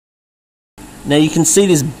Now you can see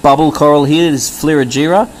this bubble coral here, this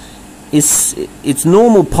Flerigira. Its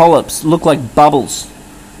normal polyps look like bubbles,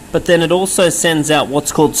 but then it also sends out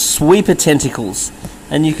what's called sweeper tentacles.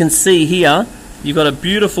 And you can see here, you've got a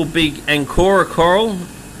beautiful big anchor coral,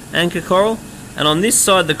 and on this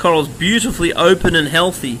side the coral's beautifully open and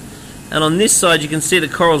healthy. And on this side you can see the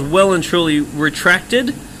coral's well and truly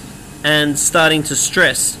retracted and starting to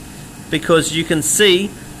stress, because you can see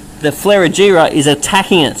the Flerigira is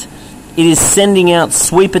attacking it. It is sending out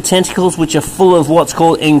sweeper tentacles, which are full of what's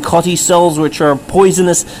called encotti cells, which are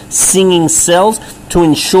poisonous stinging cells, to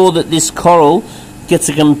ensure that this coral gets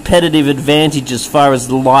a competitive advantage as far as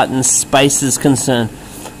the light and space is concerned.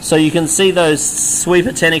 So you can see those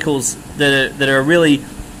sweeper tentacles that are really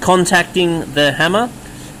contacting the hammer.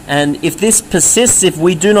 And if this persists, if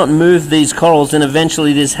we do not move these corals, then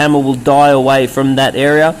eventually this hammer will die away from that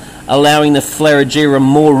area, allowing the Flerigira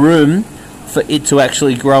more room for it to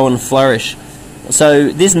actually grow and flourish. So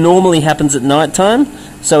this normally happens at night time,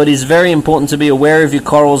 so it is very important to be aware of your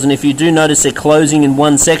corals, and if you do notice they're closing in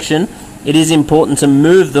one section, it is important to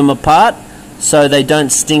move them apart so they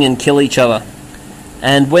don't sting and kill each other.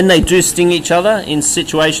 And when they do sting each other in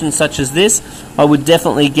situations such as this, I would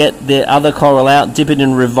definitely get the other coral out, dip it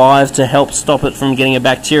in Revive to help stop it from getting a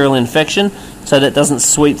bacterial infection, so that it doesn't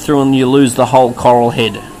sweep through and you lose the whole coral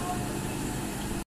head.